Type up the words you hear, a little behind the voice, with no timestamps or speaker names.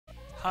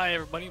Hi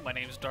everybody, my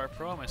name is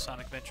DartPro. I'm a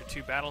Sonic Adventure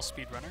 2 battle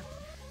speedrunner.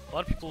 A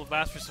lot of people have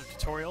asked for some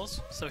tutorials,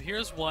 so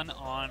here's one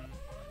on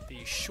the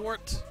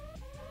short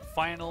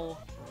final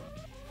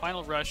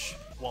rush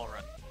wall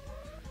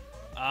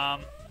run.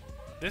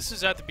 This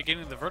is at the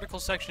beginning of the vertical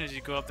section as you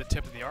go up the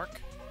tip of the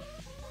arc.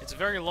 It's a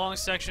very long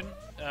section.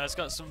 It's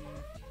got some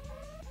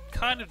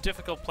kind of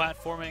difficult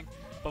platforming,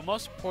 but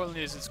most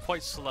importantly is it's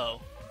quite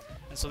slow.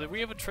 And so we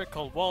have a trick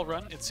called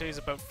Wallrun. It saves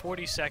about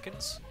 40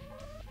 seconds.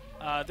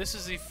 This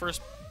is the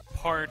first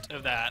part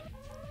of that.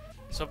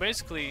 So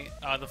basically,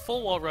 the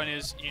full wall run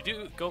is you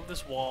do go up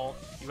this wall,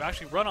 you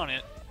actually run on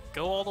it,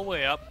 go all the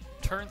way up,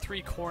 turn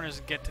 3 corners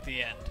and get to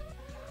the end.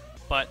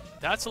 But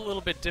that's a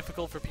little bit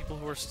difficult for people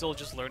who are still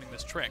just learning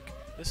this trick.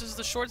 This is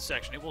the short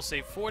section. It will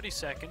save 40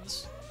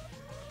 seconds,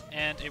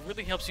 and it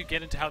really helps you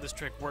get into how this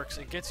trick works.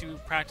 It gets you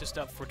practiced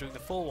up for doing the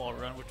full wall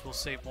run, which will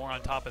save more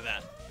on top of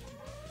that.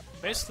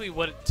 Basically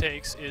what it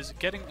takes is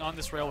getting on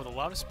this rail with a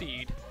lot of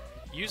speed,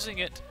 using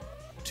it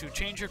to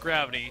change your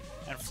gravity,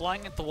 and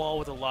flying at the wall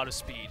with a lot of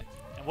speed.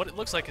 And what it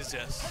looks like is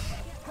this.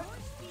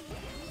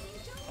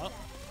 Well,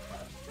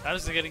 that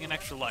is getting an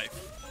extra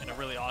life in a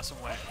really awesome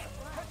way.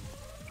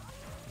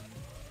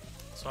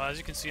 So as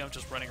you can see, I'm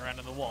just running around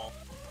in the wall.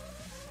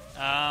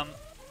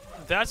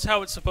 That's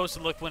how it's supposed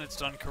to look when it's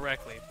done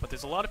correctly, but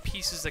there's a lot of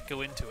pieces that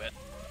go into it.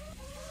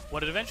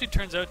 What it eventually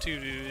turns out to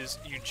do is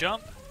you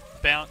jump,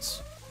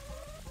 bounce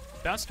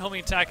and homing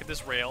attack at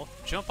this rail,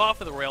 jump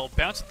off of the rail,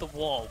 bounce at the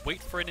wall,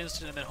 wait for an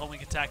instant, and then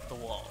homing attack at the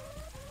wall.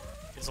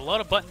 It's a lot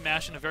of button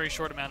mash in a very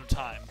short amount of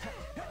time.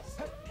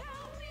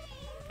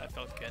 That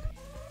felt good.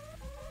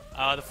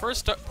 The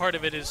first part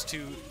of it is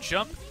to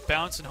jump,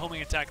 bounce, and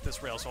homing attack at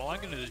this rail. So all I'm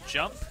going to do is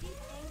jump,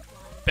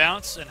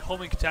 bounce, and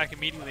homing attack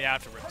immediately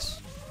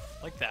afterwards.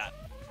 Like that.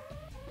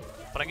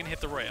 But I'm going to hit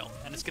the rail,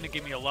 and it's going to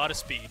give me a lot of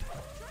speed.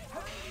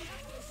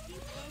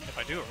 If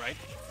I do it right.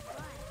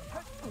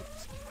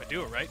 If I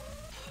do it right.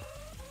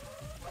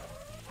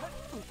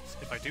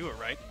 If I do it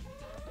right.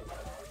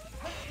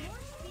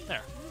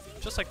 There.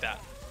 Just like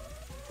that.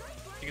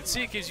 You can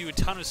see it gives you a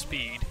ton of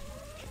speed.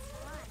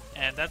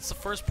 And that's the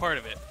first part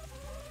of it.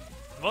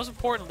 Most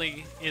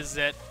importantly is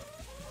that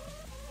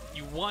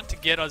you want to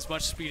get as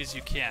much speed as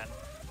you can.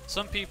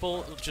 Some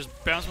people just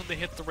bounce when they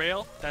hit the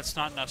rail. That's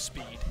not enough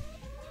speed.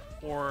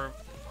 Or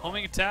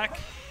homing attack.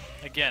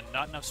 Again,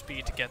 not enough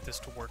speed to get this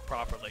to work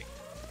properly.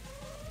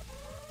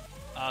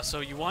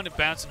 So you want to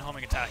bounce and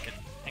homing attack it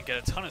and get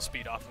a ton of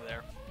speed off of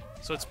there.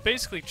 So it's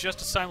basically just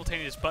a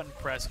simultaneous button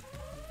press,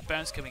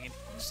 bounce coming in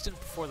instant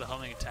before the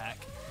homing attack.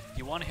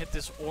 You want to hit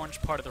this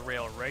orange part of the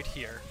rail right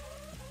here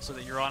so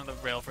that you're on the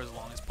rail for as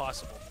long as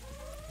possible.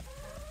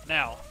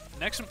 Now, the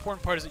next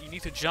important part is that you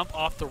need to jump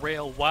off the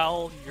rail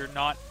while you're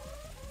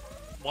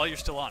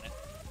still on it.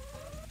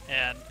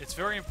 And it's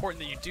very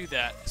important that you do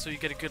that so you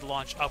get a good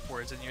launch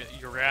upwards and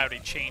your gravity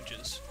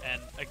changes.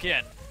 And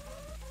again,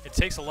 it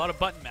takes a lot of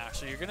button mash,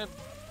 so you're going to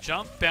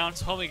jump,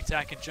 bounce, homing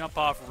attack, and jump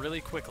off really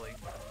quickly.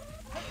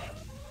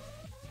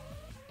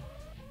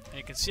 And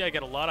you can see I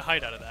get a lot of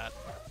height out of that.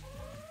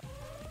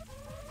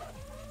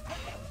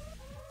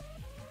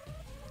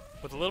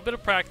 With a little bit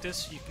of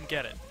practice, you can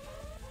get it.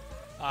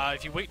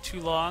 If you wait too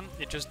long,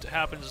 it just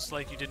happens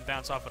like you didn't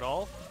bounce off at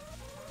all.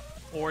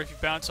 Or if you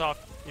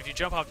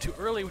jump off too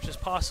early, which is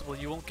possible,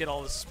 you won't get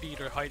all the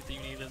speed or height that you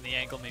need and the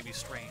angle may be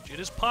strange.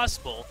 It is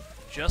possible,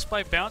 just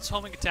by bounce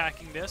homing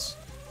attacking this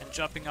and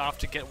jumping off,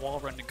 to get wall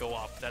run to go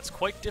up. That's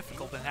quite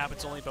difficult and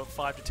happens only about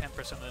 5 to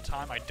 10% of the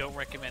time. I don't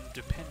recommend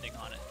depending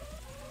on it.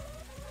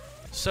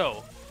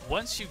 So,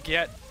 once you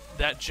get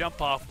that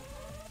jump off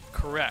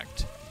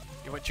correct,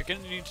 what you're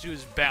going to need to do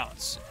is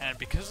bounce. And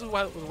because of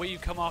the way you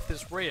come off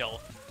this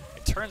rail,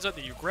 it turns out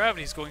that your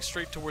gravity is going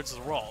straight towards the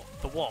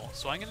wall.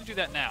 So I'm going to do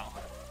that now.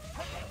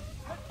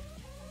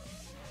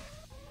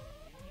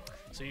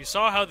 So you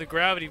saw how the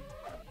gravity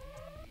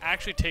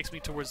actually takes me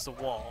towards the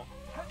wall.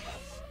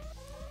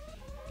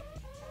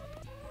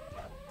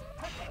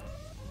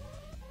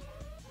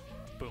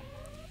 Boom.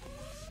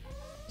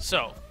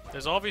 So,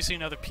 there's obviously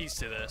another piece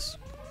to this,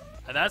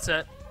 and that's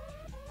it.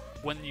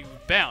 When you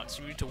bounce,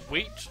 you need to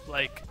wait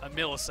like a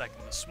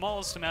millisecond, the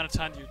smallest amount of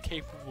time that you're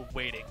capable of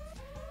waiting,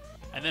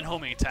 and then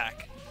homing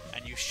attack,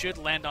 and you should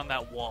land on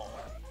that wall.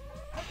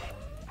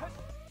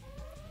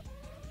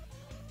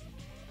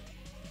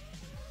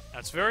 Now,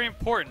 it's very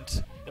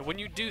important that when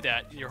you do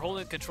that, you're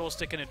holding the control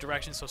stick in a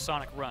direction so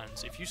Sonic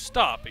runs. If you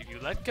stop, if you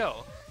let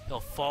go, he'll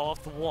fall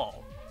off the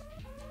wall.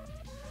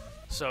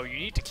 So you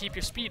need to keep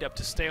your speed up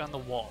to stay on the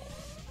wall.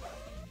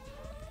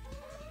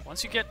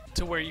 Once you get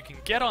to where you can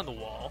get on the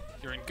wall,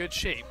 you're in good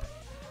shape,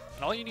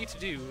 and all you need to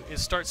do is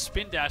start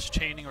spin dash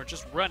chaining or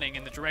just running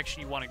in the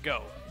direction you want to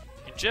go.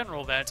 In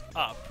general, that's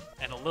up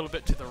and a little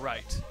bit to the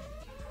right.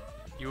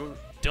 You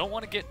don't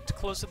want to get too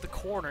close to the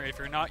corner if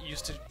you're not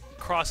used to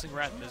crossing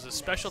around. There's a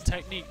special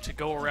technique to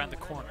go around the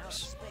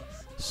corners.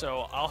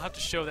 So I'll have to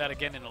show that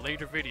again in a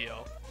later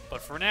video,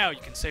 but for now you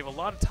can save a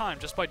lot of time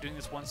just by doing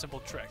this one simple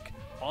trick.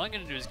 All I'm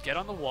going to do is get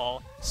on the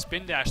wall,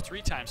 spin dash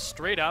 3 times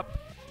straight up,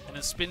 and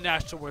then spin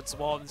dash towards the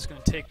wall, and it's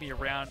going to take me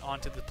around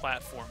onto the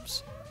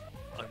platforms.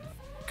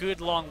 good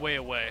long way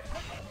away.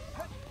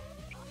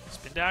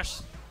 Spin dash.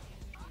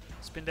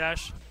 Spin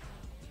dash.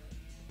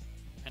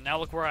 And now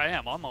look where I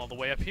am. I'm all the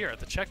way up here at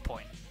the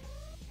checkpoint.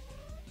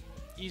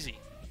 Easy.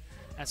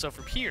 And so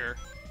from here,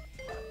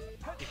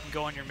 you can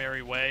go on your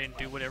merry way and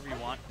do whatever you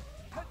want.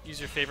 Use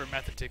your favorite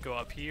method to go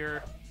up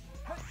here.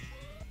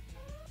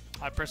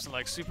 I personally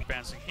like super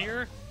bouncing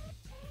here.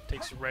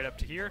 Takes you right up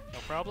to here, no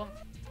problem.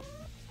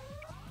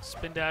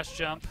 Spin dash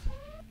jump.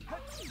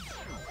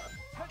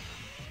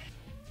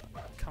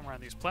 Come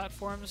around these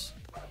platforms.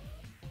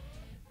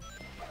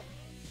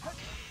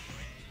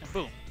 And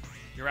boom,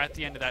 you're at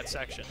the end of that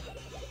section.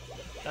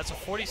 That's a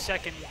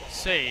 40-second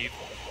save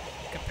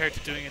compared to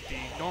doing it the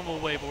normal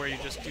way where you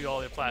just do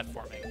all your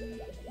platforming.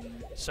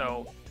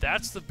 So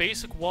that's the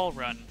basic wall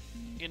run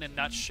in a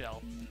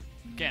nutshell.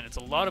 Again, it's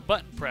a lot of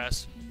button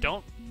press.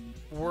 Don't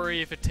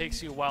worry if it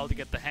takes you a while to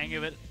get the hang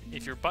of it.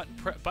 If your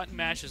button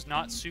mash is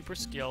not super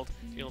skilled,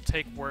 it'll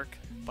take work,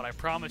 but I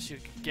promise you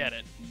can get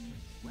it.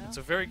 It's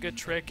a very good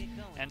trick,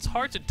 and it's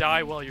hard to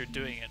die while you're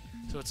doing it.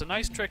 So it's a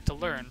nice trick to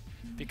learn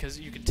because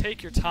you can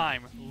take your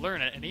time,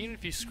 learn it, and even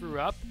if you screw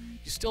up,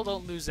 you still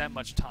don't lose that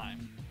much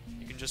time.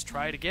 You can just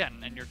try it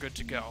again, and you're good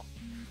to go.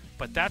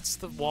 But that's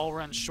the wall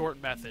run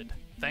short method.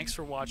 Thanks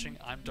for watching.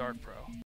 I'm Dark Pro.